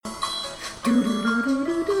This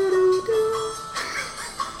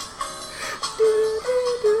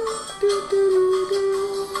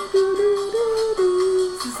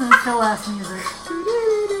is Phil ass music.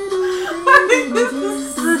 This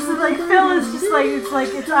is like Phil is just like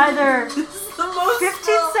it's either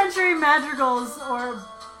 15th century madrigals or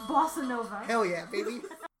bossa nova. Hell yeah, baby.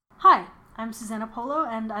 Hi, I'm Susanna Polo,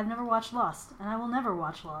 and I've never watched Lost, and I will never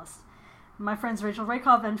watch Lost. My friends Rachel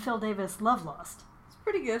Rakoff and Phil Davis love Lost. It's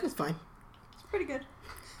pretty good. It's fine. It's pretty good.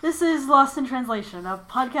 This is Lost in Translation, a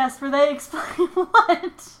podcast where they explain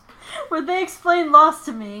what? Where they explain Lost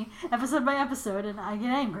to me, episode by episode, and I get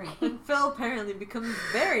angry. And Phil apparently becomes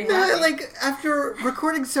very happy. No, like, after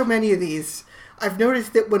recording so many of these, I've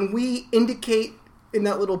noticed that when we indicate in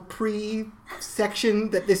that little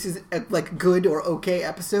pre-section that this is a, like, good or okay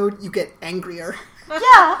episode, you get angrier.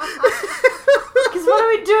 Yeah! Because what are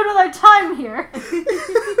we doing with our time here?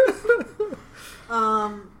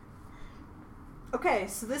 Okay,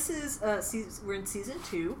 so this is, we're in season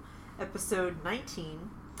 2, episode 19,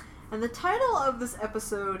 and the title of this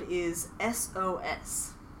episode is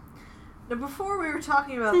SOS. Now, before we were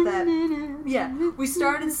talking about that, yeah, we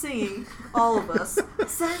started singing, all of us,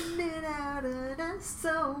 send it out an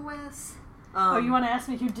SOS. Oh, you want to ask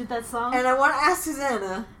me who did that song? And I want to ask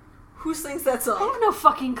Susanna, who sings that song? I have no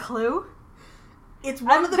fucking clue. It's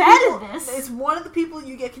one I'm of the bad people, at this. It's one of the people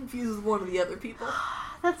you get confused with one of the other people.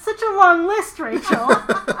 That's such a long list, Rachel.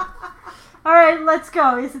 Alright, let's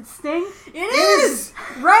go. Is it Sting? It is!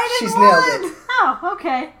 Right in She's one! nailed it. Oh,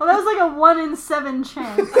 okay. Well, that was like a 1 in 7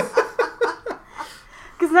 chance.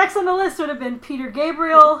 Because next on the list would have been Peter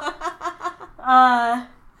Gabriel,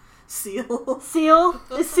 Seal. Seal.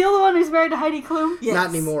 Is Seal the one who's married to Heidi Klum? Yes. Not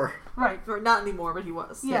anymore. Right. Or not anymore, but he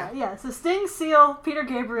was. Yeah. So Sting, Seal, Peter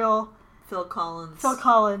Gabriel, Phil Collins. Phil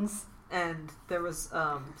Collins. And there was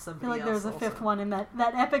somebody I feel like there was a else fifth also. one in that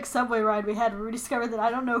epic subway ride we had where we discovered that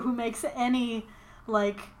I don't know who makes any,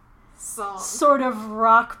 like, Song. sort of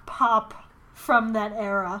rock pop from that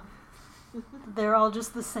era. They're all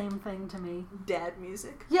just the same thing to me. Dad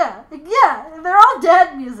music. Yeah, they're all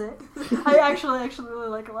dad music. I actually really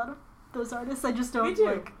like a lot of those artists. I just don't Me too.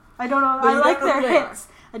 like. I don't know. But I you like don't know their who they are. hits.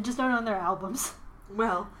 I just don't own their albums.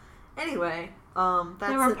 Well, anyway, that's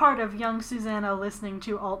They were it. part of young Susanna listening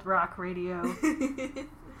to alt rock radio,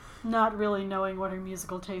 not really knowing what her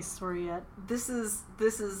musical tastes were yet. This is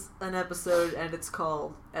an episode, and it's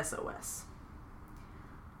called SOS.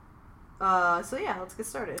 So yeah, let's get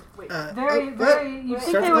started. Wait. Very. You'd think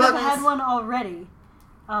Start they the would have clock. had one already,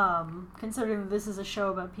 considering that this is a show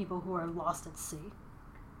about people who are lost at sea.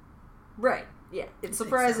 Right. Yeah. It's think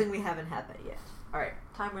surprising so. we haven't had that yet. All right.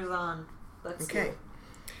 Timer's on. Let's do Okay.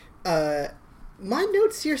 it. My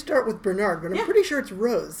notes here start with Bernard, but I'm Yeah. pretty sure it's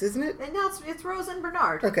Rose, isn't it? And now it's Rose and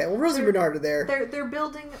Bernard. Okay, well, Rose and Bernard are there. They're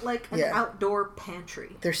building like an Yeah. outdoor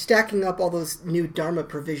pantry. They're stacking up all those new Dharma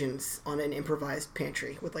provisions on an improvised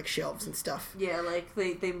pantry with, like, shelves and stuff. Yeah, like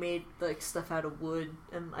they made like stuff out of wood,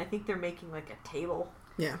 and I think they're making like a table.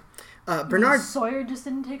 Yeah. Bernard... Sawyer just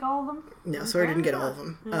didn't take all of them. No, sorry, I didn't get all of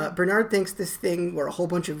them. Bernard thinks this thing where a whole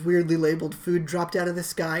bunch of weirdly labeled food dropped out of the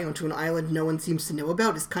sky onto an island no one seems to know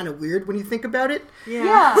about is kind of weird when you think about it.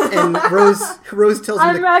 Yeah. And Rose tells him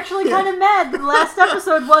I'm to... actually kind of mad. The last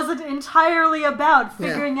episode wasn't entirely about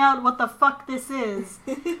figuring out what the fuck this is.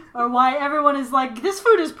 Or why everyone is like, this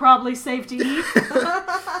food is probably safe to eat.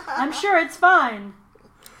 I'm sure it's fine.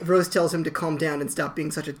 Rose tells him to calm down and stop being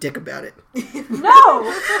such a dick about it.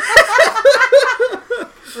 No!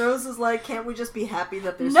 Rose is like, can't we just be happy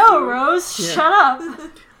that there's No, food? Rose, Yeah. shut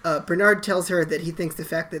up. Bernard tells her that he thinks the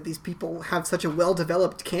fact that these people have such a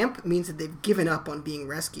well-developed camp means that they've given up on being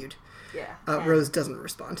rescued. Yeah. Rose doesn't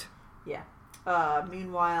respond. Yeah.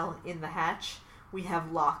 Meanwhile, in the hatch, we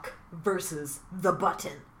have Locke versus the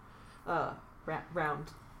Button. Round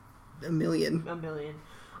A million. a million.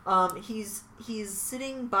 He's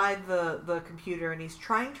sitting by the computer and he's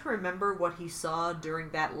trying to remember what he saw during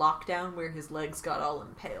that lockdown where his legs got all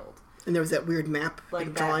impaled. And there was that weird map,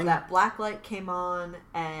 Like drawing. that black light came on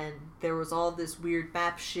and there was all this weird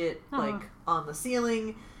map shit like on the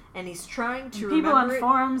ceiling, and he's trying to People remember on it.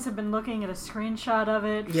 forums have been looking at a screenshot of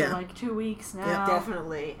it for Yeah. like 2 weeks now. Yeah,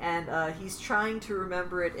 Definitely, and he's trying to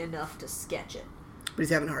remember it enough to sketch it. But he's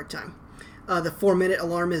having a hard time. The 4-minute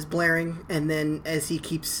alarm is blaring, and then as he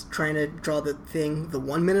keeps trying to draw the thing, the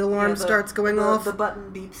 1-minute alarm Yeah, the- starts going the, off. The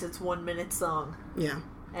button beeps its 1 minute song, Yeah.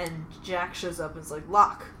 and Jack shows up and is like,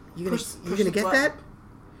 "Locke, You gonna the get button."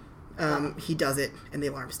 that? He does it, and the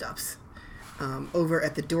alarm stops. Over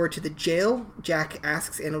at the door to the jail, Jack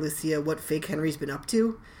asks Anna Lucia what fake Henry's been up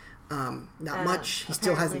to. Not much. He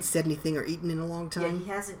still hasn't said anything or eaten in a long time. Yeah, he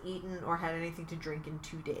hasn't eaten or had anything to drink in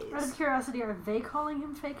 2 days. Out of curiosity, are they calling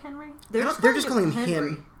him Fake Henry? They're just calling him Henry.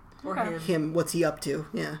 him. Or Okay. him. Him, what's he up to?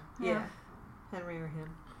 Yeah. Yeah. Henry or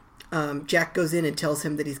him. Jack goes in and tells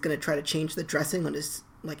him that he's going to try to change the dressing on his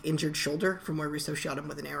injured shoulder from where Russo shot him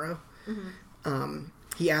with an arrow. Mm-hmm.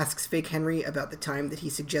 He asks Fake Henry about the time that he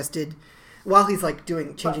suggested while he's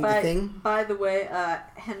changing the thing. By the way,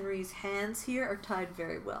 Henry's hands here are tied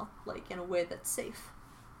very well, in a way that's safe.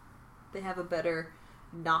 They have a better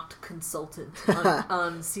not consultant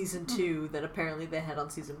on season 2 than apparently they had on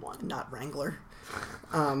season 1. Not Wrangler.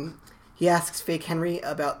 He asks Fake Henry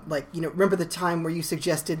about, remember the time where you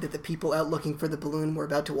suggested that the people out looking for the balloon were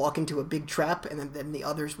about to walk into a big trap and then the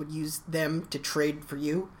others would use them to trade for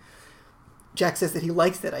you? Jack says that he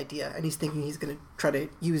likes that idea, and he's thinking he's going to try to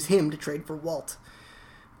use him to trade for Walt.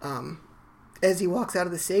 As he walks out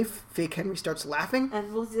of the safe, Fake Henry starts laughing.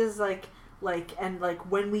 And Will's just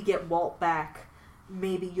when we get Walt back,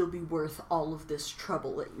 maybe you'll be worth all of this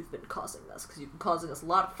trouble that you've been causing us, because you've been causing us a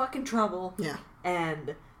lot of fucking trouble. Yeah.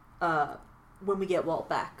 And when we get Walt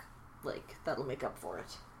back, that'll make up for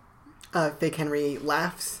it. Fake Henry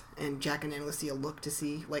laughs, and Jack and Ana Lucia look to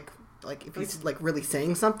see, if he's, really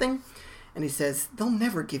saying something. And he says, "They'll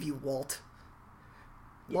never give you Walt."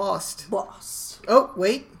 Yeah. Lost. Oh,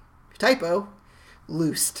 wait. Typo.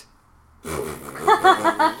 Loosed.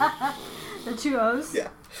 The 2 O's? Yeah.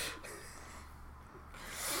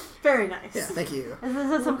 Very nice. Yeah, thank you. Is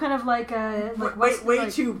this some kind of way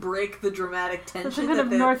to break the dramatic tension some kind of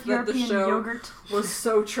North European the show yogurt was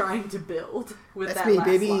so trying to build with That's that me, last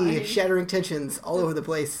baby. line. Shattering tensions all over the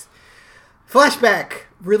place. Flashback.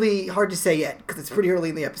 Really hard to say yet because it's pretty early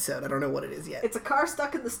in the episode. I don't know what it is yet. It's a car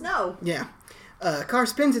stuck in the snow. Yeah. Car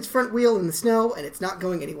spins its front wheel in the snow and it's not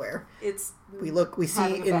going anywhere. We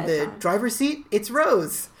see in the driver's seat, it's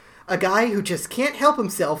Rose. A guy who just can't help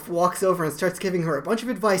himself walks over and starts giving her a bunch of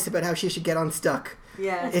advice about how she should get unstuck.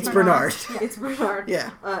 Yeah, it's Bernard. Yeah. It's Bernard.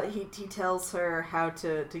 Yeah. He tells her how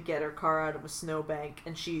to get her car out of a snowbank,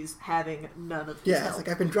 and she's having none of his help. It's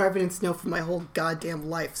I've been driving in snow for my whole goddamn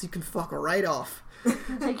life, so you can fuck right off.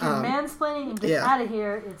 Take your mansplaining and get out of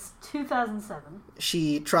here. It's 2007.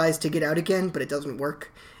 She tries to get out again, but it doesn't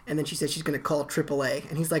work. And then she says she's going to call AAA.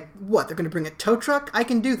 And he's like, what? They're going to bring a tow truck? I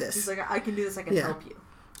can do this. He's like, I can do this. I can help you.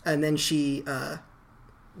 And then she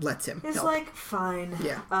lets him It's help. fine.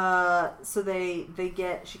 Yeah. So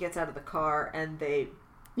she gets out of the car, and they...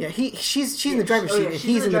 Yeah, she's in the driver's seat, and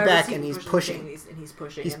he's in the back, and he's pushing. He's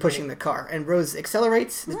pushing. He's pushing the car. And Rose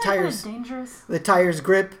accelerates. Isn't that kind of dangerous? The tires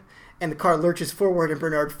grip. And the car lurches forward, and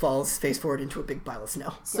Bernard falls face forward into a big pile of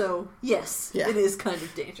snow. So, yes, it is kind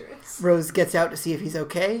of dangerous. Rose gets out to see if he's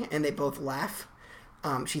okay, and they both laugh.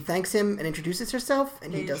 She thanks him and introduces herself,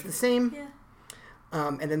 and he does the same. Yeah.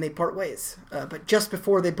 And then they part ways. But just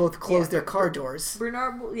before they both close their car doors...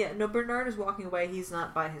 Bernard is walking away. He's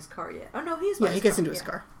not by his car yet. Oh, no, he's by his car. Yeah, he gets into his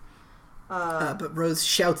car. But Rose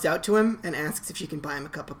shouts out to him and asks if she can buy him a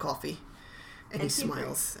cup of coffee. And he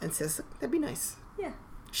smiles and says, that'd be nice. Yeah.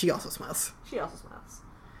 She also smiles.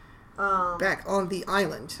 Back on the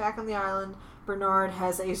island. Bernard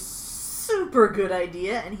has a super good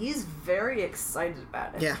idea, and he's very excited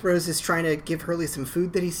about it. Yeah, Rose is trying to give Hurley some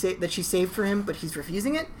food that she saved for him, but he's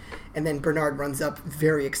refusing it. And then Bernard runs up,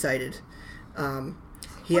 very excited.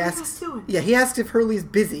 He asks if Hurley's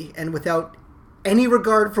busy, and without any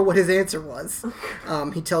regard for what his answer was,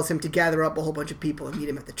 he tells him to gather up a whole bunch of people and meet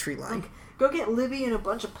him at the tree line. Go get Libby and a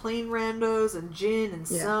bunch of plane randos and Jin and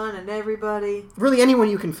Sun and everybody. Really, anyone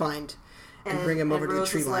you can find, and bring him over to the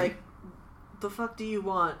tree line. The fuck do you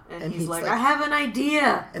want? And he's like, I have an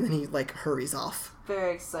idea. And then he hurries off.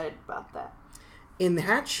 Very excited about that. In the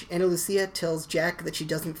hatch, Ana Lucia tells Jack that she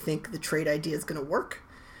doesn't think the trade idea is going to work.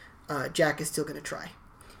 Jack is still going to try.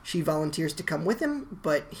 She volunteers to come with him,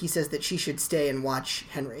 but he says that she should stay and watch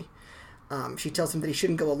Henry. She tells him that he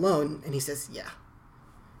shouldn't go alone, and he says, yeah.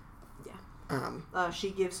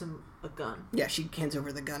 She gives him a gun. Yeah, she hands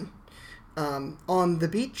over the gun. On the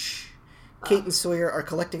beach, Kate and Sawyer are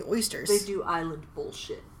collecting oysters. They do island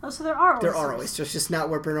bullshit. Oh, so there are oysters. There are oysters, just not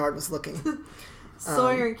where Bernard was looking.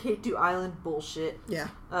 Sawyer and Kate do island bullshit. Yeah.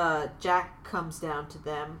 Jack comes down to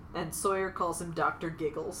them, and Sawyer calls him Dr.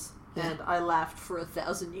 Giggles. Yeah. And I laughed for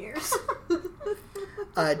 1,000 years.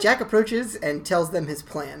 Jack approaches and tells them his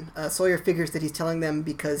plan. Sawyer figures that he's telling them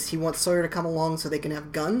because he wants Sawyer to come along so they can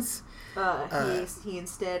have guns. He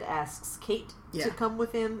instead asks Kate to come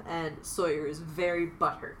with him, and Sawyer is very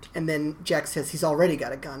butthurt. And then Jack says he's already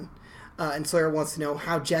got a gun. And Sawyer wants to know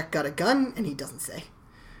how Jack got a gun, and he doesn't say.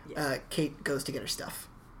 Yeah. Kate goes to get her stuff.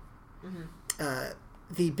 Mm-hmm.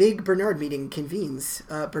 The big Bernard meeting convenes.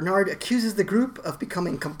 Bernard accuses the group of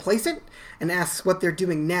becoming complacent and asks what they're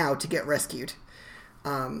doing now to get rescued.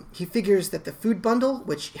 He figures that the food bundle,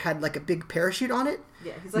 which had like a big parachute on it,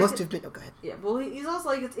 he's must have been... Oh, go ahead. Yeah, well, he's also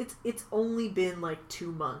like, it's only been like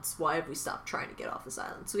 2 months. Why have we stopped trying to get off this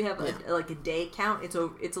island? So we have a day count. It's a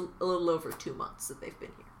little over 2 months that they've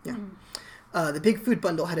been here. Yeah. The big food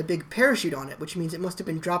bundle had a big parachute on it, which means it must have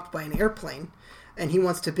been dropped by an airplane. And he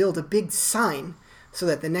wants to build a big sign so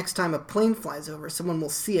that the next time a plane flies over, someone will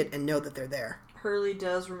see it and know that they're there. Hurley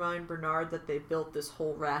does remind Bernard that they built this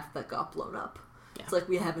whole raft that got blown up. Yeah. It's like,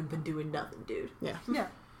 we haven't been doing nothing, dude. Yeah. Yeah.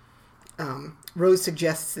 Rose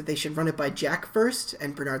suggests that they should run it by Jack first,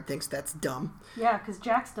 and Bernard thinks that's dumb. Yeah, because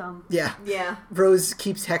Jack's dumb. Yeah. Yeah. Rose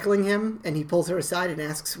keeps heckling him, and he pulls her aside and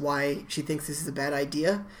asks why she thinks this is a bad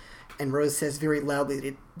idea. And Rose says very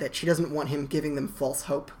loudly that she doesn't want him giving them false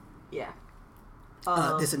hope. Yeah.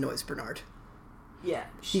 This annoys Bernard. Yeah.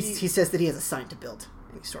 He says that he has a sign to build,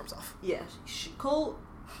 and he storms off. Yeah.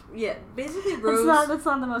 Basically Rose... That's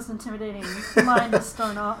not the most intimidating line to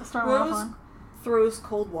storm off on. Throws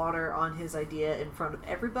cold water on his idea in front of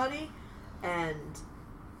everybody, and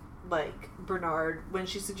like Bernard, when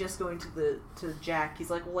she suggests going to Jack, he's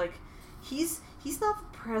like, well, like he's not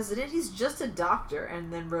the president, he's just a doctor.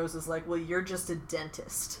 And then Rose is like, well, you're just a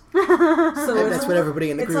dentist. So that's what everybody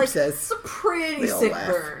in the group says. It's a pretty sick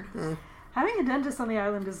burn. Mm. Having a dentist on the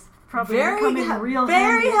island is probably very becoming real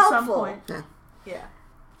handy at some point. Yeah.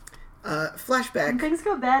 Flashback. When things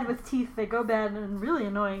go bad with teeth, they go bad in really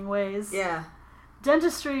annoying ways. Yeah.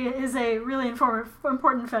 Dentistry is a really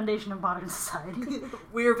important foundation of modern society.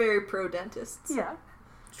 We are very pro-dentists. Yeah.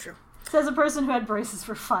 It's true. Says a person who had braces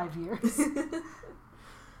for 5 years.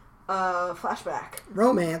 Flashback.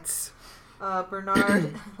 Romance.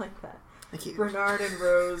 Bernard... I like that. Thank you. Bernard and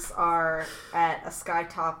Rose are at a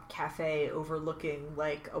skytop cafe overlooking,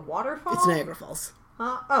 like, a waterfall? It's Niagara Falls.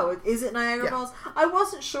 Huh? Oh, is it Niagara Falls? I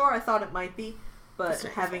wasn't sure. I thought it might be. But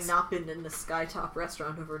having not been in the Skytop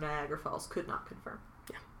restaurant over Niagara Falls, could not confirm.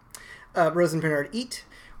 Yeah. Rose and Bernard eat.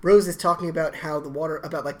 Rose is talking about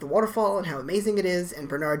the waterfall and how amazing it is, and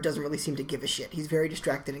Bernard doesn't really seem to give a shit. He's very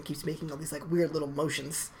distracted and keeps making all these like weird little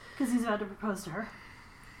motions. Because he's about to propose to her.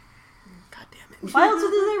 God damn it! Why else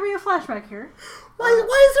would there be a flashback here?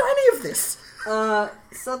 Why is there any of this?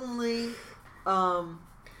 Suddenly,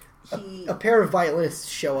 a pair of violinists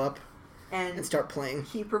show up. And start playing.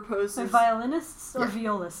 He proposes... They're violinists or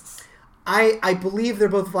violists? I believe they're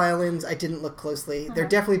both violins. I didn't look closely. They're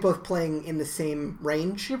definitely both playing in the same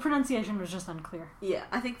range. Your pronunciation was just unclear. Yeah,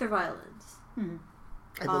 I think they're violins.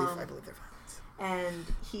 I believe they're violins. And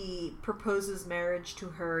he proposes marriage to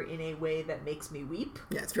her in a way that makes me weep.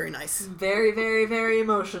 Yeah, it's very nice. Very, very, very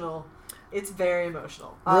emotional. It's very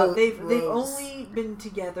emotional. They've only been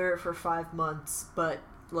together for 5 months, but...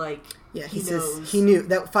 Like, yeah, he says he knew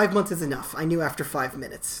that 5 months is enough. I knew after 5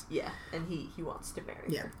 minutes. Yeah, and he wants to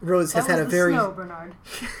marry her. Rose has had a very snow, Bernard.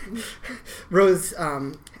 Rose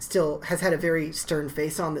still has had a very stern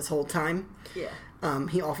face on this whole time. Yeah.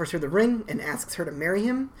 He offers her the ring and asks her to marry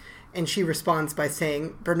him, and she responds by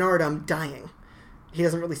saying, "Bernard, I'm dying." He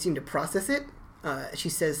doesn't really seem to process it. She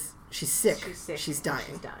says she's sick. She's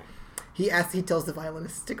dying. He tells the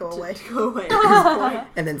violinist to go away. To go away at this point.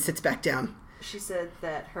 And then sits back down. She said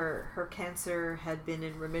that her cancer had been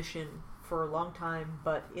in remission for a long time,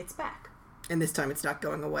 but it's back. And this time it's not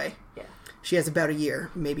going away. Yeah. She has about a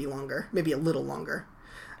year, maybe longer, maybe a little longer.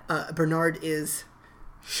 Bernard is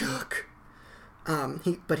shook.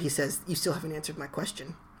 But he says, "You still haven't answered my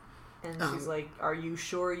question." And she's like, "Are you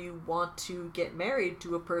sure you want to get married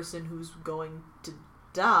to a person who's going to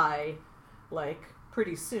die, like,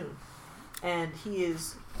 pretty soon?" And he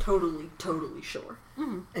is totally, totally sure.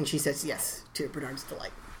 Mm-hmm. And she says yes, to Bernard's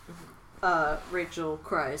delight. Rachel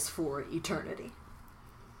cries for eternity.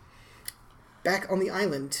 Back on the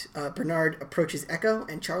island, Bernard approaches Echo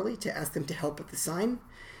and Charlie to ask them to help with the sign.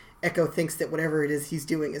 Echo thinks that whatever it is he's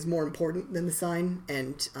doing is more important than the sign,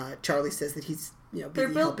 and Charlie says that he's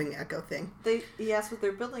busy helping Echo thing. He asks what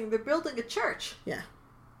they're building. They're building a church. Yeah.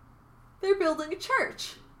 They're building a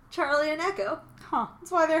church. Charlie and Echo. Huh.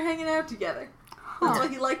 That's why they're hanging out together. That's why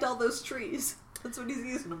he liked all those trees. That's what he's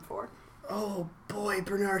using them for. Oh boy,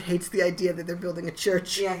 Bernard hates the idea that they're building a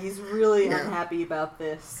church. Yeah, he's really unhappy about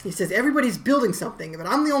this. He says, everybody's building something, but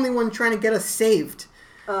I'm the only one trying to get us saved.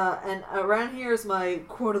 And around here is my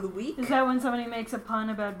quote of the week. Is that when somebody makes a pun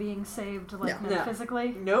about being saved, like, metaphysically?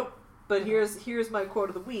 Nope. But here's my quote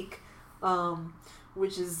of the week,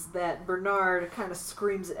 which is that Bernard kind of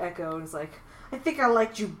screams at Echo and is like, "I think I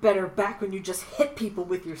liked you better back when you just hit people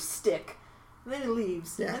with your stick." And then he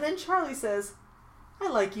leaves. Yeah. And then Charlie says, I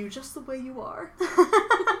like you just the way you are.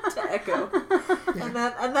 To echo.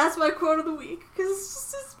 Yeah. And that's my quote of the week, because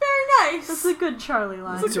it's very nice. That's a good Charlie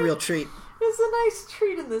line. It's a real treat. It's a nice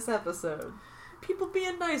treat in this episode. People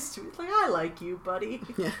being nice to me. It's like, I like you, buddy.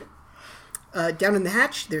 Yeah. Down in the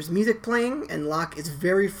hatch, there's music playing, and Locke is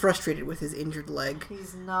very frustrated with his injured leg.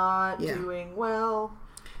 He's not doing well.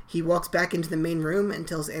 He walks back into the main room and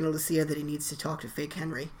tells Ana Lucia that he needs to talk to Fake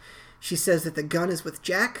Henry. She says that the gun is with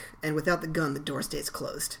Jack, and without the gun, the door stays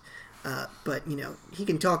closed. But, he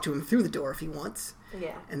can talk to him through the door if he wants.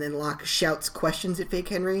 Yeah. And then Locke shouts questions at Fake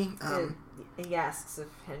Henry. He asks if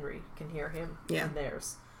Henry can hear him. Yeah. And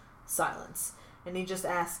there's silence. And he just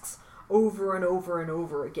asks over and over and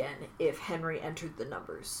over again if Henry entered the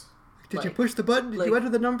numbers. Did you push the button? Did you enter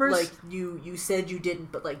the numbers? Like, you said you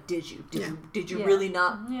didn't, but, like, did you? Did you Yeah. really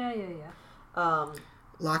not? Yeah.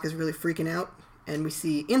 Locke is really freaking out, and we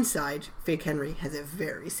see inside, Fake Henry has a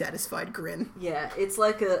very satisfied grin. Yeah, it's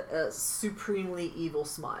like a supremely evil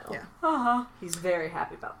smile. Yeah. Uh-huh. He's very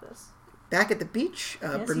happy about this. Back at the beach,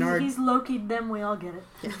 Yes, Bernard... he's Loki'd them, we all get it.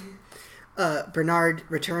 Yeah. Bernard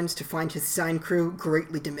returns to find his sign crew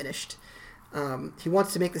greatly diminished. He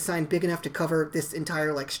wants to make the sign big enough to cover this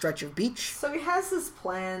entire, stretch of beach. So he has this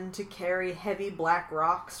plan to carry heavy black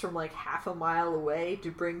rocks from, half a mile away to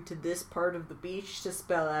bring to this part of the beach to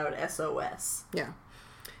spell out SOS. Yeah.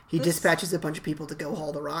 He dispatches a bunch of people to go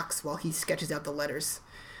haul the rocks while he sketches out the letters.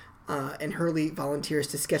 And Hurley volunteers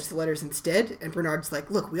to sketch the letters instead, and Bernard's like,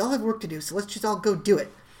 look, we all have work to do, so let's just all go do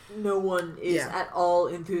it. No one is at all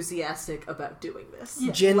enthusiastic about doing this.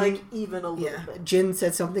 Yeah. Jin, even a little bit. Jin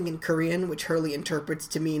said something in Korean, which Hurley interprets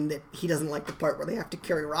to mean that he doesn't like the part where they have to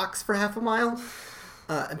carry rocks for half a mile.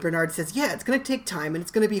 And Bernard says, yeah, it's going to take time, and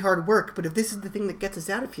it's going to be hard work, but if this is the thing that gets us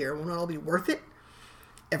out of here, won't it all be worth it?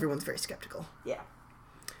 Everyone's very skeptical. Yeah.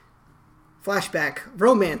 Flashback.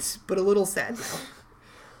 Romance, but a little sad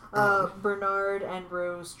now. Bernard and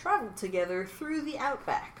Rose travel together through the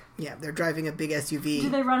outback. Yeah, they're driving a big SUV. Do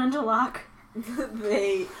they run into Locke?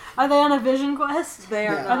 They Are they on a vision quest? are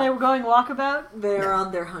Yeah. not. Are they going walkabout? They're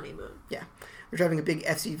on their honeymoon. Yeah. They're driving a big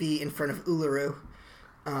SUV in front of Uluru.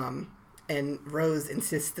 And Rose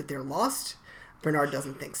insists that they're lost. Bernard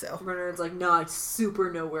doesn't think so. Bernard's like, no, I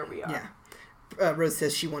super know where we are. Yeah. Rose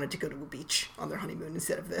says she wanted to go to a beach on their honeymoon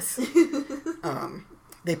instead of this.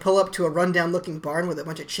 They pull up to a rundown-looking barn with a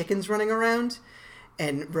bunch of chickens running around.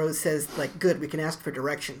 And Rose says, good, we can ask for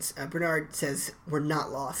directions. Bernard says, we're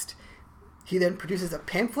not lost. He then produces a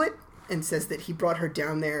pamphlet and says that he brought her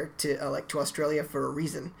down there to Australia for a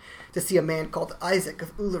reason. To see a man called Isaac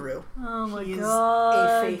of Uluru. Oh my He's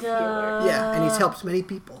god. a faith healer. Yeah, and he's helped many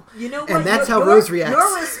people. You know what? And that's how Rose reacts.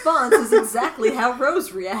 Your response is exactly how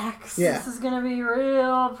Rose reacts. Yeah. This is gonna be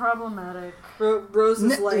real problematic. Rose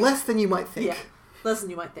is like... Less than you might think. Yeah, less than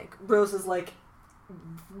you might think. Rose is like,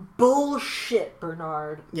 bullshit,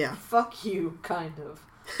 Bernard. Yeah. Fuck you, kind of.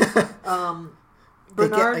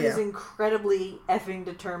 Bernard yeah. is incredibly effing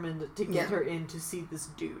determined to get Yeah. her in to see this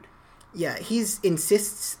dude. Yeah, he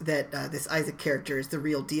insists that this Isaac character is the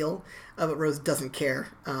real deal, but Rose doesn't care.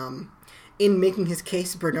 In making his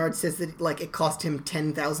case, Bernard says that it cost him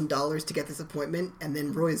 $10,000 to get this appointment, and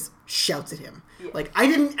then Rose shouts at him, Yeah. I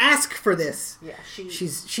didn't ask for this. Yeah,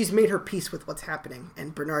 She's made her peace with what's happening,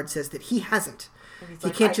 and Bernard says that he hasn't. and he's He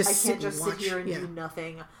like, can't I just can't sit just and sit here and watch. do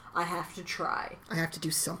nothing. I have to try. I have to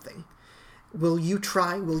do something. Will you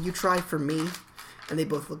try? Will you try for me? And they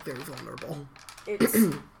both look very vulnerable. It's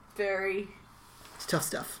very It's tough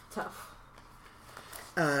stuff. tough.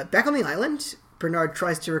 Back on the island, Bernard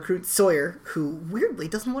tries to recruit Sawyer, who weirdly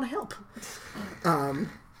doesn't want to help.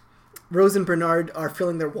 Rose and Bernard are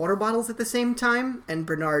filling their water bottles at the same time, and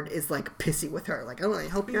Bernard is pissy with her. Oh, I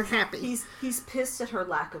hope you're happy. He's pissed at her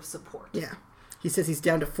lack of support. Yeah. He says he's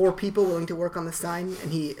down to 4 people willing to work on the sign,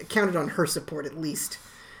 and he counted on her support at least.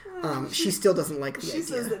 She still doesn't like the idea. She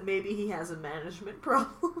says that maybe he has a management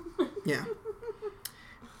problem. Yeah.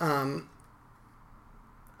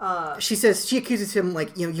 She says, she accuses him,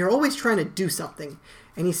 you're always trying to do something.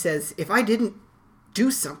 And he says, if I didn't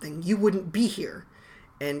do something, you wouldn't be here.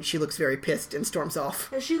 And she looks very pissed and storms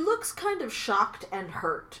off. She looks kind of shocked and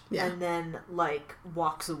hurt, Yeah. and then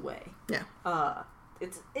walks away. Yeah.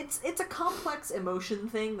 It's a complex emotion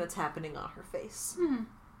thing that's happening on her face.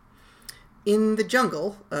 In the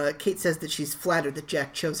jungle, Kate says that she's flattered that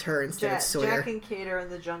Jack chose her instead of Sawyer. Jack and Kate are in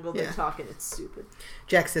the jungle. They're talking. It's stupid.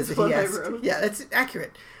 Jack says That's that he what I asked. wrote. Yeah, that's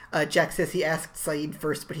accurate. Jack says he asked Saeed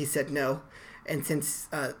first, but he said no. And since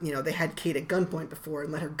they had Kate at gunpoint before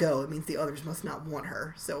and let her go, it means the others must not want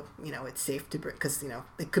her. So it's safe to bring, because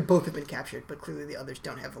they could both have been captured, but clearly the others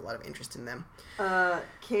don't have a lot of interest in them.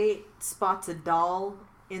 Kate spots a doll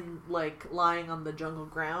lying on the jungle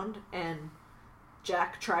ground, and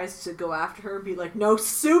Jack tries to go after her and be like, "No,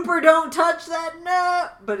 Super, don't touch that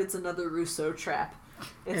net!" But it's another Rousseau trap.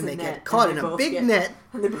 It's and a they net, get caught and in they a both big net.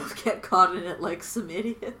 And they both get caught in it like some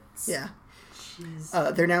idiots. Yeah.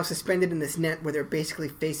 Jeez. They're now suspended in this net where they're basically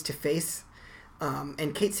face to face.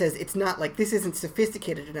 And Kate says it's not like this isn't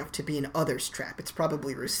sophisticated enough to be an others trap. It's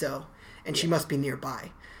probably Rousseau, and she must be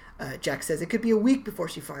nearby. Jack says it could be a week before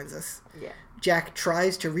she finds us. Yeah. Jack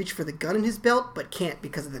tries to reach for the gun in his belt, but can't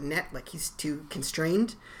because of the net, like he's too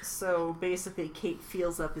constrained. So basically, Kate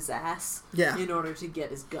feels up his ass in order to get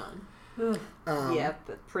his gun. Yeah,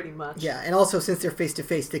 but pretty much. Yeah, and also since they're face to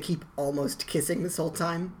face, they keep almost kissing this whole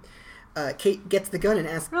time. Kate gets the gun and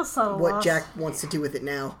asks what Jack wants to do with it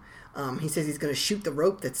now. He says he's going to shoot the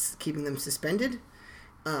rope that's keeping them suspended.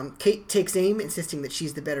 Kate takes aim, insisting that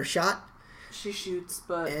she's the better shot. She shoots,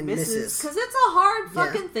 but and misses. Because it's a hard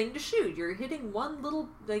fucking thing to shoot. You're hitting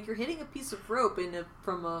you're hitting a piece of rope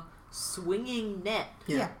from a swinging net.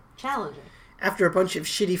 Yeah. Challenging. After a bunch of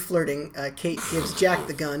shitty flirting, Kate gives Jack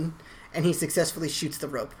the gun, and he successfully shoots the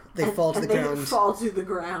rope. They fall to the ground. They fall to the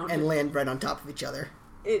ground. And land right on top of each other.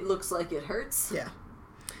 It looks like it hurts. Yeah.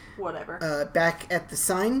 Whatever. Back at the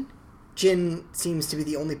sign, Jin seems to be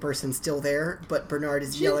the only person still there, but Bernard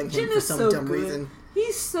is yelling him for some dumb reason.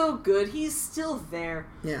 He's so good. He's still there.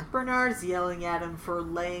 Yeah. Bernard's yelling at him for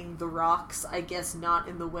laying the rocks, I guess not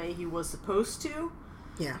in the way he was supposed to.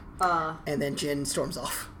 Yeah. And then Jin storms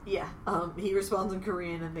off. Yeah. He responds in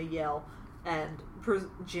Korean and they yell, and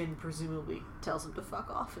Jin presumably tells him to fuck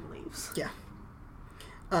off and leaves. Yeah.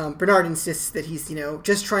 Bernard insists that he's,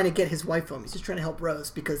 just trying to get his wife home. He's just trying to help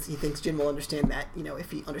Rose because he thinks Jin will understand that,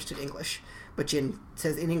 if he understood English. But Jin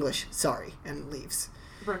says in English, sorry, and leaves.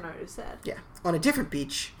 Bernard is sad. Yeah. On a different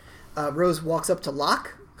beach, Rose walks up to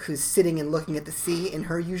Locke, who's sitting and looking at the sea in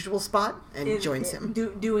her usual spot, and joins him.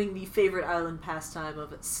 Doing the favorite island pastime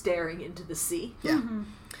of staring into the sea. Yeah.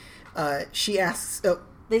 Mm-hmm. She asks...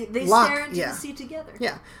 They Locke, stare into the sea together.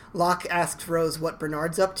 Yeah. Locke asks Rose what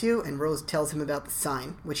Bernard's up to, and Rose tells him about the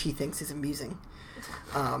sign, which he thinks is amusing.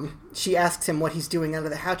 She asks him what he's doing out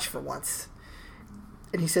of the hatch for once.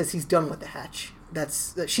 And he says he's done with the hatch.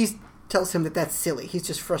 She tells him that that's silly. He's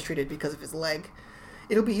just frustrated because of his leg.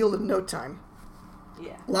 It'll be healed in no time.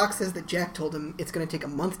 Yeah. Locke says that Jack told him it's going to take a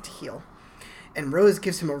month to heal. And Rose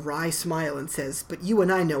gives him a wry smile and says, but you and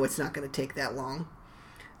I know it's not going to take that long.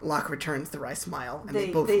 Locke returns the wry smile, and they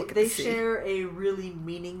both look at the sea. They share a really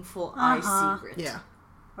meaningful eye secret. Yeah.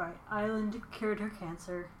 Right. Island cured her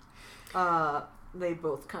cancer. They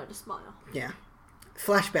both kind of smile. Yeah.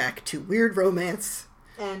 Flashback to weird romance.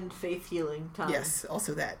 And faith healing time. Yes,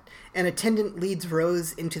 also that. An attendant leads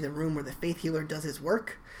Rose into the room where the faith healer does his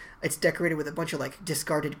work. It's decorated with a bunch of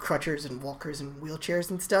discarded crutchers and walkers and wheelchairs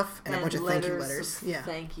and stuff, and a bunch of thank you letters. Yeah.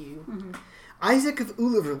 Thank you. Mm-hmm. Isaac of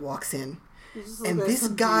Uluru walks in, and this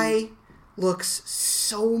guy looks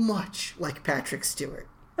so much like Patrick Stewart.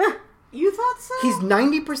 You thought so? He's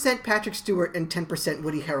 90% Patrick Stewart and 10%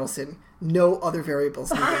 Woody Harrelson. No other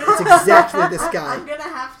variables needed. It's exactly this guy. I'm gonna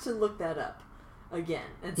have to look that up again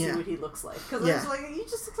and see what he looks like. Because I was like, he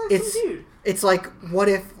just looks like some dude. It's like, what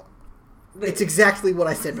if... It's exactly what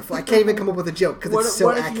I said before. I can't even come up with a joke because it's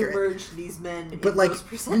so accurate. What if you merged these men in those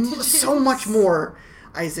percentages? So much more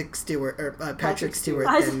Isaac Stewart, or Patrick Stewart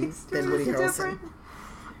than Woody Harrelson.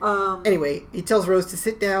 Anyway, he tells Rose to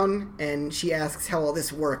sit down, and she asks how all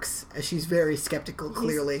this works, as she's very skeptical,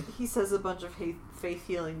 clearly. He says a bunch of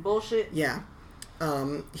faith-healing bullshit. Yeah.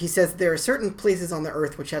 He says there are certain places on the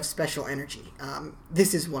earth which have special energy.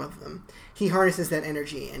 This is one of them. He harnesses that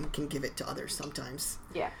energy and can give it to others sometimes.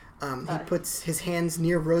 Yeah. He puts his hands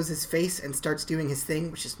near Rose's face and starts doing his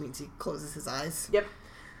thing, which just means he closes his eyes. Yep.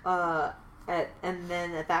 And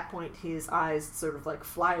then at that point, his eyes sort of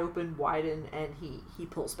fly open, widen, and he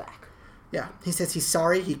pulls back. Yeah, he says he's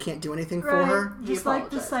sorry. He can't do anything for her. Just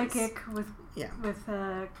like the psychic with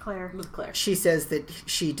Claire. With Claire. She says that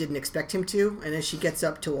she didn't expect him to, and as she gets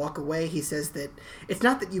up to walk away, he says that it's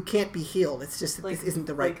not that you can't be healed. It's just that this isn't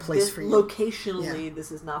the right place for you. Locationally,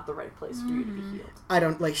 this is not the right place for you to be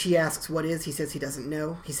healed. She asks what is. He says he doesn't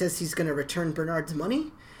know. He says he's going to return Bernard's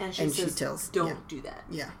money. And she tells, don't do that.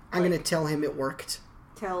 Yeah. I'm going to tell him it worked.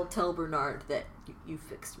 Tell Bernard that you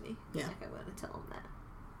fixed me. Yeah. I'm going to tell him that.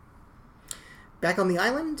 Back on the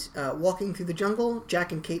island, walking through the jungle,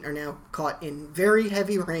 Jack and Kate are now caught in very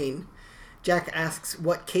heavy rain. Jack asks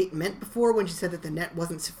what Kate meant before when she said that the net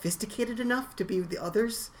wasn't sophisticated enough to be with the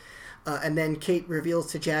others. And then Kate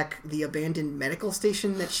reveals to Jack the abandoned medical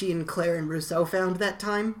station that she and Claire and Rousseau found that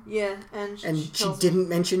time. Yeah, and she didn't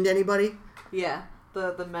mention to anybody. Yeah.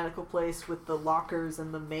 the medical place with the lockers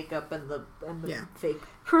and the makeup and the Yeah. fake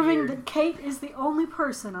Proving beard. that Kate is the only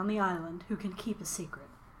person on the island who can keep a secret.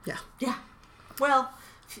 Yeah. Yeah. Well,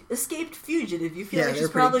 escaped fugitive. You feel Yeah, like they're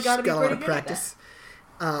she's probably got to be got a pretty lot of good practice.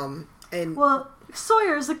 And Well,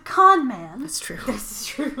 Sawyer's a con man. that's true. at that. That's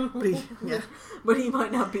true. But yeah. But he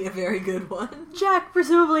might not be a very good one. Jack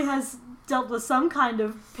presumably has dealt with some kind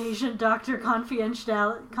of patient-doctor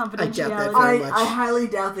confidentiality. Very much. I highly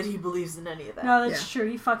doubt that he believes in any of that. No, that's true.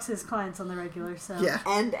 He fucks his clients on the regular, so. Yeah.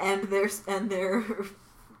 And their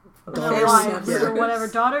Daughters, Wives yeah. or whatever.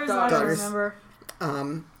 Daughters? I don't Daughters. remember.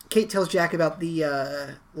 Kate tells Jack about the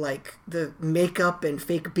the makeup and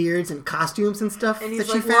fake beards and costumes and stuff And that he's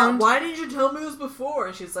she like, found. why didn't you tell me this before?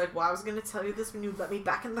 And she's like, well, I was going to tell you this when you let me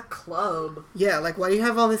back in the club. Yeah, like why do you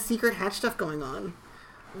have all this secret hatch stuff going on?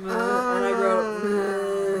 And I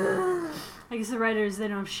wrote, I guess the writers, they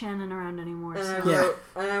don't have Shannon around anymore. and So.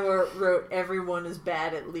 I wrote, everyone is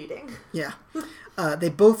bad at leading. Yeah. They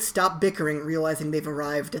both stop bickering, realizing they've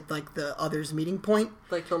arrived at like the others' meeting point.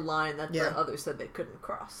 Like the line that Yeah. the others said they couldn't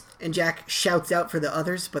cross. And Jack shouts out for the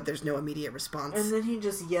others, but there's no immediate response. And then he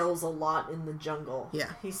just yells a lot in the jungle.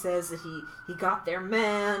 Yeah. He says that he got their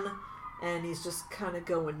man, and he's just kind of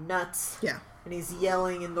going nuts. Yeah. And he's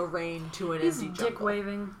yelling in the rain to an He's empty dick jungle.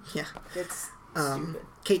 waving. Yeah. It's stupid.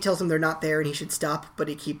 Kate tells him they're not there and he should stop, but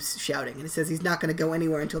he keeps shouting. And it says he's not going to go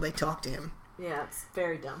anywhere until they talk to him. Yeah, it's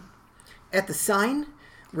very dumb. At the sign,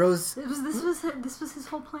 Rose... This was his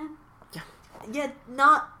whole plan? Yet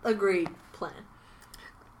not a great plan.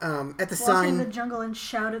 At the Walk in sign... the jungle and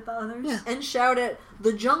shout at the others? Yeah. And shout at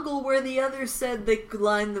the jungle where the others said they could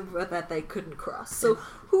line that they couldn't cross. So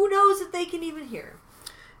who knows if they can even hear?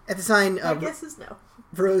 At the sign, My guess is no.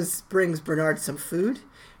 Rose brings Bernard some food.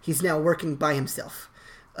 He's now working by himself.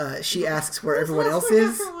 She asks where everyone else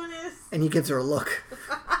is, and he gives her a look.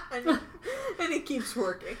 and he keeps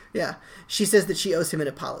working. Yeah. She says that she owes him an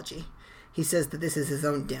apology. He says that this is his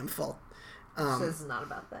own damn fault. So this is not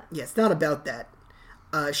about that. Yeah, it's not about that.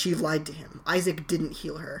 She lied to him. Isaac didn't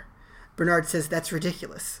heal her. Bernard says that's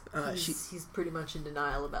ridiculous. He's pretty much in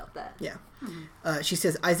denial about that. Yeah. She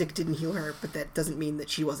says Isaac didn't heal her, but that doesn't mean that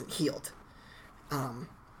she wasn't healed.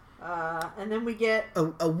 And then we get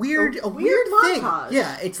A weird thing. montage.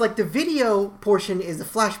 Yeah, it's like the video portion is a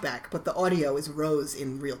flashback, but the audio is Rose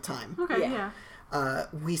in real time. Okay, Yeah. yeah.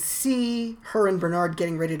 We see her and Bernard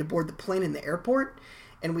getting ready to board the plane in the airport,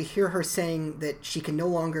 and we hear her saying that she can no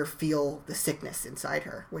longer feel the sickness inside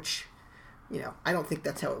her, which, I don't think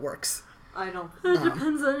that's how it works. I don't. It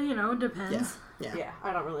depends on, it depends. Yeah. Yeah,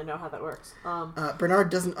 I don't really know how that works. Bernard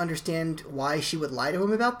doesn't understand why she would lie to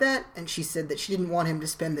him about that, and she said that she didn't want him to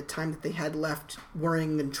spend the time that they had left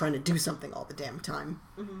worrying and trying to do something all the damn time.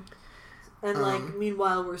 And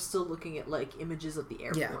meanwhile, we're still looking at images of the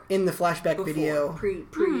airport. Yeah, in the flashback video. pre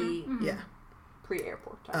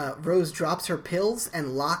airport time. Rose drops her pills,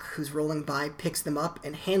 and Locke, who's rolling by, picks them up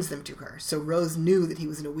and hands them to her. So Rose knew that he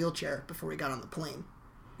was in a wheelchair before he got on the plane.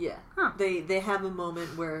 Yeah. Huh. They have a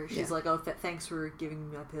moment where she's Yeah. like, "Oh, thanks for giving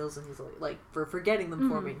me my pills," and he's like for getting them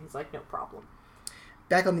for me. And he's like, "No problem."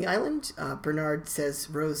 Back on the island, Bernard says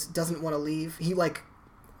Rose doesn't want to leave. He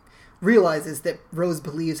realizes that Rose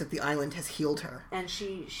believes that the island has healed her. And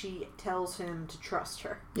she tells him to trust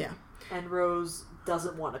her. Yeah. And Rose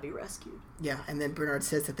doesn't want to be rescued. Yeah, and then Bernard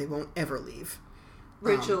says that they won't ever leave.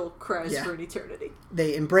 Rachel cries yeah. for an eternity.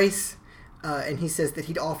 They embrace, and he says that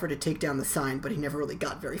he'd offer to take down the sign, but he never really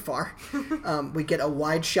got very far. We get a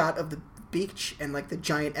wide shot of the beach and the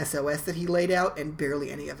giant SOS that he laid out, and barely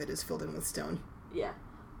any of it is filled in with stone. Yeah.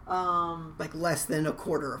 Less than a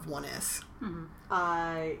quarter of one S.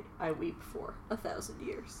 I weep for 1,000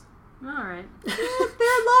 years. All right. Their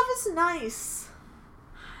love is nice.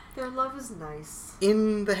 Their love is nice.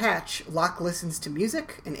 In the hatch, Locke listens to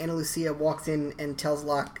music, and Ana Lucia walks in and tells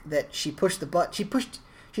Locke that she pushed the button.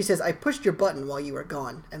 She says, "I pushed your button while you were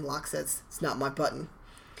gone," and Locke says, "It's not my button."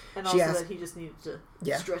 And She also asks- that he just needed to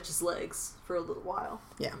Yeah. stretch his legs for a little while.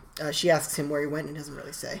 Yeah. She asks him where he went, and he doesn't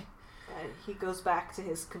really say. And he goes back to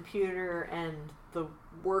his computer and the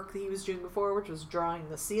work that he was doing before, which was drawing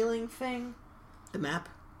the ceiling thing. The map.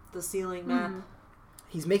 The ceiling map.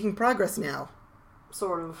 He's making progress now.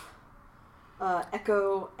 Sort of.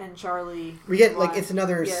 Echo and Charlie. We get meanwhile, it's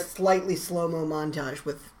another get- slightly slow-mo montage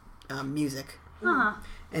with music. Uh-huh.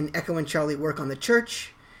 And Echo and Charlie work on the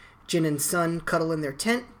church. Jin and Sun cuddle in their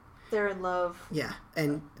tent. They're in love. Yeah,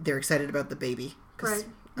 and they're excited about the baby. 'Cause,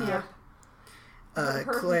 Right. Yeah.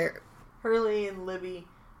 Claire. Hurley and Libby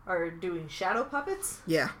are doing shadow puppets.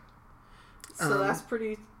 Yeah, So that's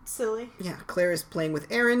pretty silly. yeah. Claire is playing with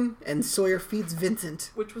Aaron, and Sawyer feeds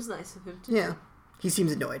Vincent. Which was nice of him to Yeah. do. He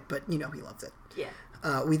seems annoyed, but he loves it.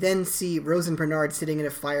 Yeah. We then see Rose and Bernard sitting in a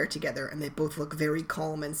fire together, and they both look very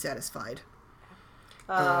calm and satisfied.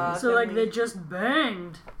 So like they just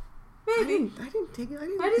banged. Maybe. I didn't take it.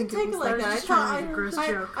 I didn't take it like that.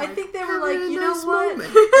 I think they were like, having a you know nice what? moment.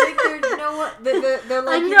 I think they're, you know what? They're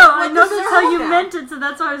like, I you know, what? I know This is that's our how you house. meant it, so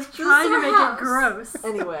that's why I was trying to our make house. it gross.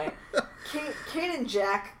 Anyway, Kate and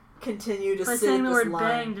Jack continue to By sit saying at the this word line.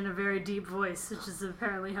 banged in a very deep voice, which is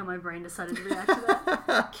apparently how my brain decided to react to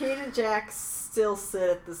that. Kate and Jack still sit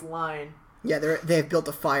at this line. Yeah, they have built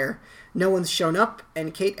a fire. No one's shown up,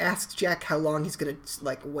 and Kate asks Jack how long he's gonna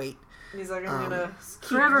wait. And he's like, I'm gonna keep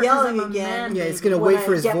Forever, 'cause yelling I'm a again. man, Yeah, he's baby. gonna when wait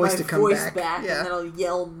for I his get voice my to come voice back. Yeah. and then I'll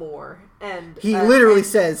yell more. And He literally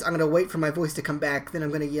says, I'm gonna wait for my voice to come back, then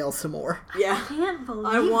I'm gonna yell some more. yeah. I can't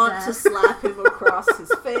believe I want that. to slap him across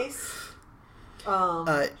his face.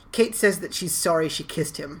 Kate says that she's sorry she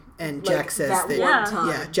kissed him, and Jack Like says that that Yeah. one time.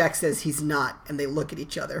 yeah, Jack says he's not, and they look at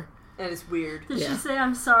each other. And it's weird. Did Yeah. she say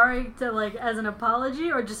I'm sorry to like as an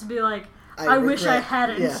apology, or just be like I wish I regret-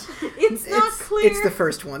 hadn't? Yeah. It's not clear. It's the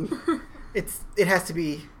first one. It has to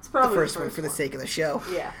be the probably first, the one first for the one. sake of the show.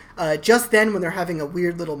 Yeah, Just then, when they're having a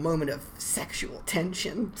weird little moment of sexual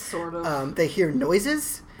tension, sort of. they hear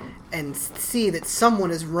noises and see that someone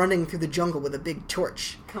is running through the jungle with a big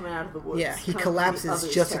torch. Coming out of the woods. Yeah, he coming from the collapses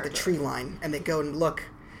other's just at the territory. tree line, and they go and look.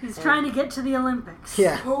 He's trying to get to the Olympics.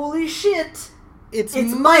 Yeah, Holy shit! it's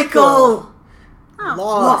It's Michael! Oh,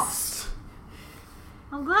 Lost.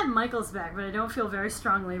 I'm glad Michael's back, but I don't feel very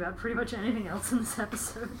strongly about pretty much anything else in this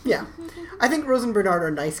episode. Yeah, I think Rose and Bernard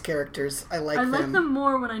are nice characters. I like I them. liked them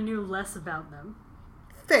more when I knew less about them.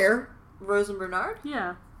 Fair. Rose and Bernard?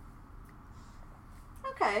 Yeah.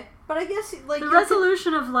 Okay. But I guess, like... The you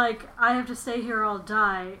resolution of, like, I have to stay here or I'll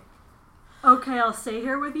die, okay, I'll stay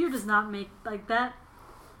here with you, does not make, like, that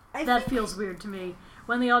think- feels weird to me.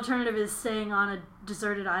 When the alternative is staying on a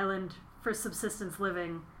deserted island for subsistence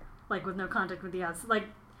living, like, with no contact with the outside. Like,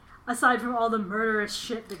 aside from all the murderous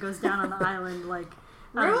shit that goes down on the island, like,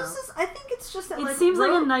 I don't know. Rose is... I think it's just that, It like... seems like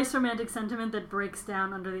Ro- a nice romantic sentiment that breaks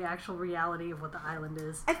down under the actual reality of what the island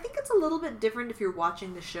is. I think it's a little bit different if you're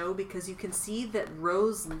watching the show because you can see that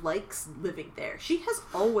Rose likes living there. She has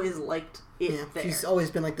always liked it Yeah, there. she's always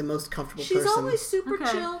been like the most comfortable She's person. always super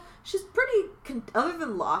Okay. chill. She's pretty... other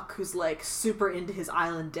than Locke, who's, like, super into his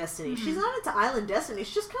island destiny. She's not into island destiny.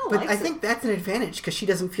 She just kind of But likes I it. think that's an advantage because she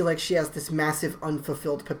doesn't feel like she has this massive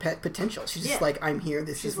unfulfilled potential. She's just Yeah. like, I'm here.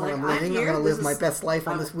 This She's is where like, I'm I'm living. I'm here, going to this live my is- best life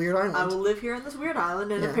on I- this weird island. I will live here on this weird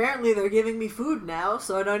island, and Yeah. apparently they're giving me food now,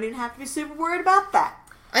 so I don't even have to be super worried about that.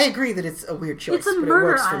 I agree that it's a weird choice, It's a but it murder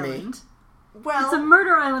works for me. island. Well, It's a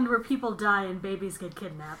murder island where people die and babies get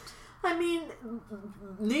kidnapped. I mean,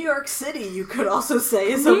 New York City, you could also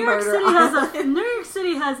say, is New a York murder City island. has New York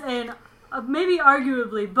City has maybe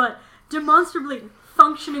arguably, but demonstrably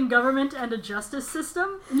functioning government and a justice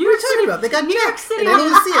system. New What are York you talking about? They got New York Jack City, and Ana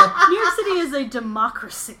Lucia. New York City is a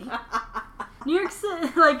democracy. New York City,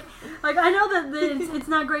 like I know that it's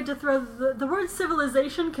not great to throw the word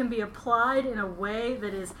civilization can be applied in a way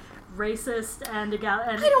that is racist and I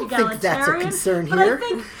don't think egalitarian. that's a concern but here. I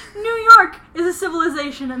think New York is a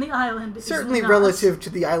civilization and the island is Certainly not. relative to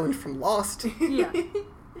the island from Lost. Yeah.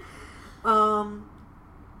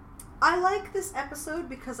 I like this episode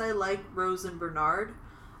because I like Rose and Bernard,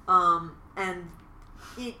 and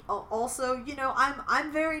it also, you know,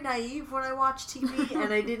 I'm very naive when I watch TV,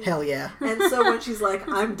 and I didn't. Hell yeah. And so when she's like,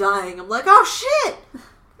 "I'm dying," I'm like, "Oh shit!"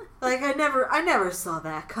 Like I never saw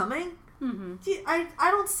that coming. Mm-hmm.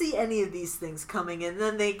 I don't see any of these things coming, and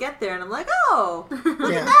then they get there, and I'm like, "Oh, look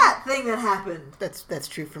Yeah. at that thing that happened." That's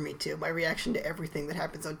true for me too. My reaction to everything that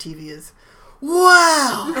happens on TV is,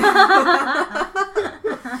 wow!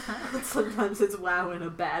 Sometimes it's wow in a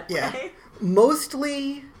bad Yeah. way.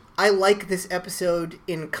 Mostly, I like this episode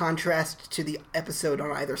in contrast to the episode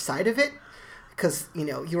on either side of it. Because, you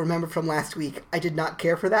know, you remember from last week, I did not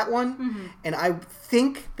care for that one. Mm-hmm. And I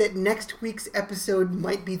think that next week's episode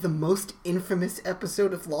might be the most infamous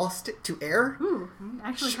episode of Lost to air. Ooh, I'm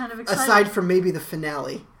actually kind of excited. Aside from maybe the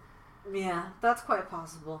finale. Yeah, that's quite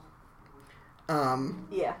possible.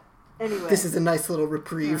 Yeah. Anyway. This is a nice little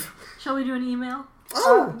reprieve. Shall we do an email?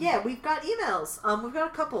 Oh! Yeah, we've got emails. We've got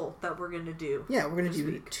a couple that we're going to do. Yeah, we're going to this do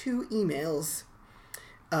week. 2 emails.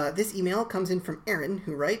 This email comes in from Aaron,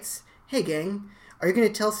 who writes, "Hey gang, are you going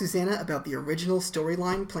to tell Susanna about the original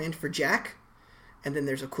storyline planned for Jack?" And then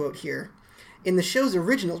there's a quote here. "In the show's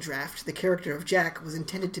original draft, the character of Jack was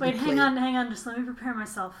intended to Wait, be played..." hang on, just let me prepare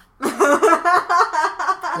myself.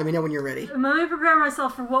 Let me know when you're ready. Let me prepare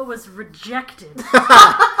myself for what was rejected as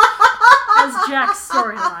Jack's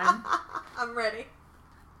storyline. I'm ready.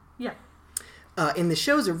 Yeah. In the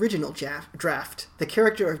show's original draft, the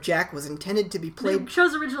character of Jack was intended to be played... The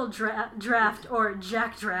show's original draft, or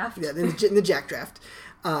Jack Draft. Yeah, in the Jack draft.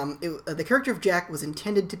 The character of Jack was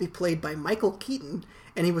intended to be played by Michael Keaton,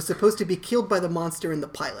 and he was supposed to be killed by the monster in the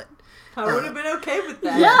pilot. I would have been okay with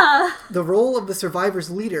that. Yeah! The role of the survivor's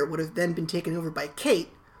leader would have then been taken over by Kate,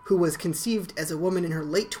 who was conceived as a woman in her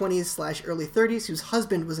late 20s/early 30s whose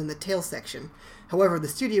husband was in the tail section. However, the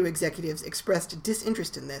studio executives expressed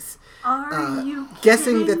disinterest in this, Are you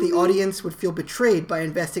guessing that the kidding me? audience would feel betrayed by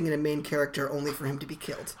investing in a main character only for him to be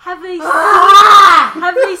killed. Have they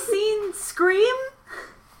seen Scream?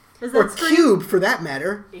 Is that Or Scream? Cube, for that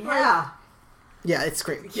matter. Yeah. Yeah, it's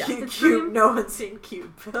Scream. Yeah. Cube. No one's seen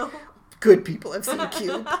Cube, Bill. Good people have seen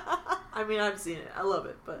Cube. I mean, I've seen it. I love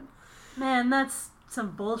it, but Man, that's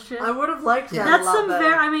some bullshit. I would have liked that That's a lot some better.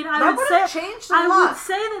 very. I mean, I That would would say have changed a I lot. would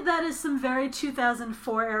say that is some very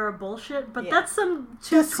 2004 era bullshit, but Yeah. that's some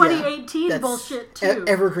That's- 2018 that's bullshit too.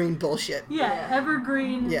 Evergreen bullshit. yeah,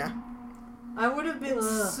 evergreen. Yeah. I would have been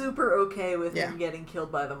Ugh. super okay with Yeah. him getting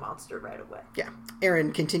killed by the monster right away. Yeah.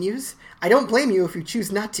 Aaron continues, I don't blame you if you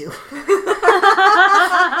choose not to.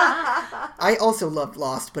 I also loved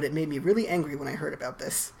Lost, but it made me really angry when I heard about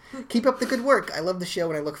this. Keep up the good work. I love the show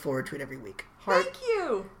and I look forward to it every week. Heart. Thank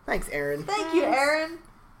you. Thanks, Aaron. Thank you, Thanks. Aaron.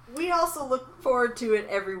 We also look forward to it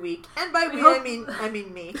every week. And by we, hope- I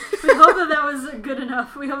mean me. We hope that was good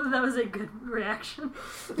enough. We hope that was a good reaction.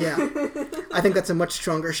 Yeah. I think that's a much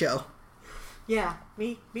stronger show. Yeah,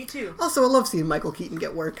 me too. Also, I love seeing Michael Keaton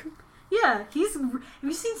get work. Yeah, have you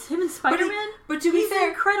seen him in Spider-Man? But to be He's fair,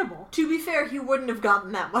 incredible. he wouldn't have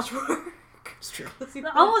gotten that much work. It's true.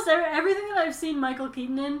 Almost everything that I've seen Michael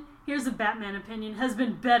Keaton in, here's a Batman opinion, has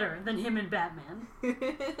been better than him in Batman.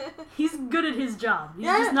 He's good at his job. He's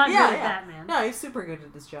just not good at Batman. No, he's super good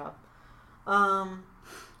at his job.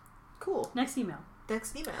 Cool. Next email.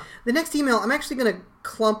 Next email. The next email, I'm actually going to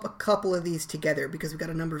clump a couple of these together because we've got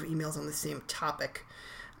a number of emails on the same topic.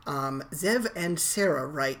 Zev and Sarah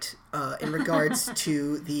write in regards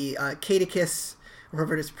to the Catechuss,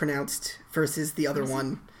 however it is pronounced, versus the other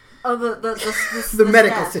one. Oh, The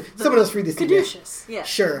medical... staff. Someone else read this email. Caduceus. Yeah.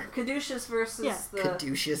 Sure. Caduceus versus Yeah. the...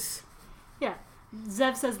 Caduceus. Yeah.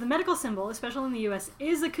 Zev says the medical symbol, especially in the U.S.,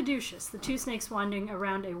 is a caduceus, the two snakes winding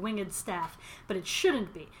around a winged staff, but it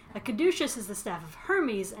shouldn't be. A caduceus is the staff of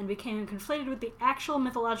Hermes and became conflated with the actual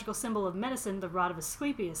mythological symbol of medicine, the rod of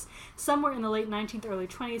Asclepius, somewhere in the late 19th, early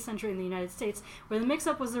 20th century in the United States, where the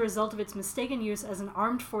mix-up was the result of its mistaken use as an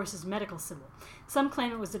armed forces medical symbol. Some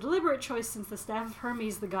claim it was a deliberate choice since the staff of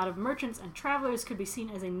Hermes, the god of merchants and travelers, could be seen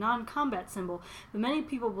as a non-combat symbol, but many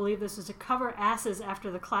people believe this was to cover asses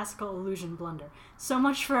after the classical illusion blunder. So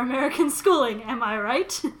much for American schooling, am I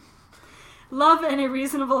right? Love and a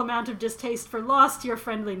reasonable amount of distaste for Lost, your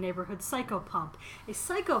friendly neighborhood psychopomp. A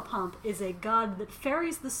psychopomp is a god that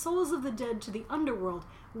ferries the souls of the dead to the underworld,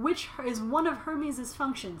 which is one of Hermes'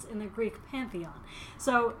 functions in the Greek pantheon.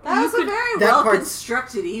 So That was a very That well part's-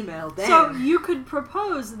 constructed email. Damn. so you could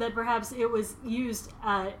propose that perhaps it was used.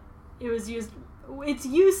 Its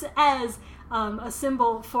use as a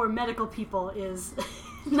symbol for medical people is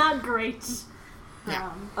not great.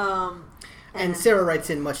 Yeah. And And Sarah writes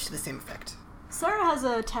in much to the same effect. Sarah has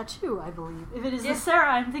a tattoo, I believe. If it is Yeah. the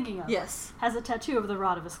Sarah I'm thinking of, yes, has a tattoo of the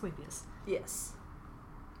rod of Asclepius, yes,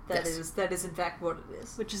 Yes. that is in fact what it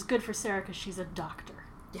is. which is good for Sarah because she's a doctor.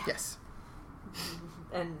 Yeah. Yes.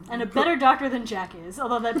 And a better doctor than Jack is,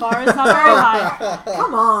 although that bar is not very high.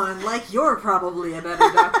 Come on, like you're probably a better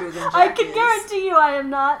doctor than Jack I can is. guarantee you I am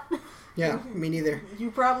not. Yeah, me neither.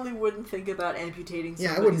 You probably wouldn't think about amputating.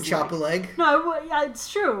 Yeah, I wouldn't somebody's chop a leg. leg. No, yeah, it's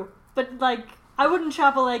true. But, like, I wouldn't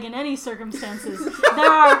chop a leg in any circumstances.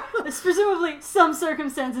 There are presumably some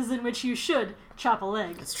circumstances in which you should chop a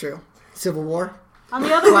leg. That's true. Civil War? On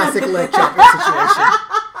the other Classic hand, leg chopping situation.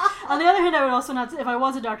 on the other hand, I would also not. If I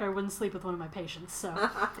was a doctor, I wouldn't sleep with one of my patients. So,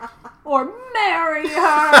 or marry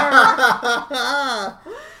her.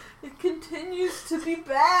 It continues to be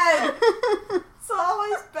bad. It's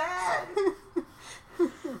always bad.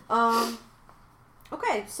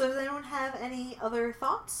 Okay, so does anyone have any other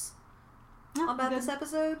thoughts No, about good. this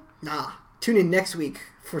episode? Nah. Tune in next week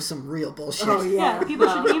for some real bullshit. Oh, Yeah, people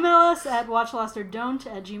should email us at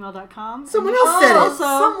watchlostordon't@gmail.com. Someone else said it. Also,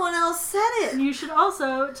 Someone else said it. you should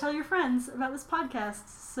also tell your friends about this podcast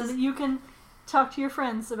so that you can talk to your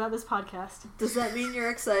friends about this podcast. Does that mean you're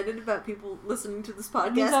excited about people listening to this It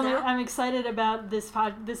podcast means now? I'm excited about this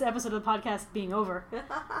episode of the podcast being over.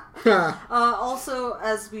 Also,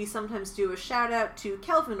 as we sometimes do, a shout out to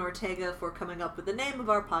Kelvin Ortega for coming up with the name of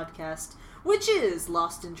our podcast, which is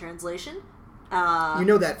Lost in Translation. You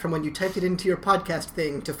know that from when you typed it into your podcast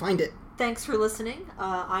thing to find it. Thanks for listening.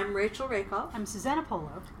 I'm Rachel Rakoff. I'm Susanna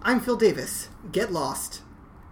Polo. I'm Phil Davis. Get lost.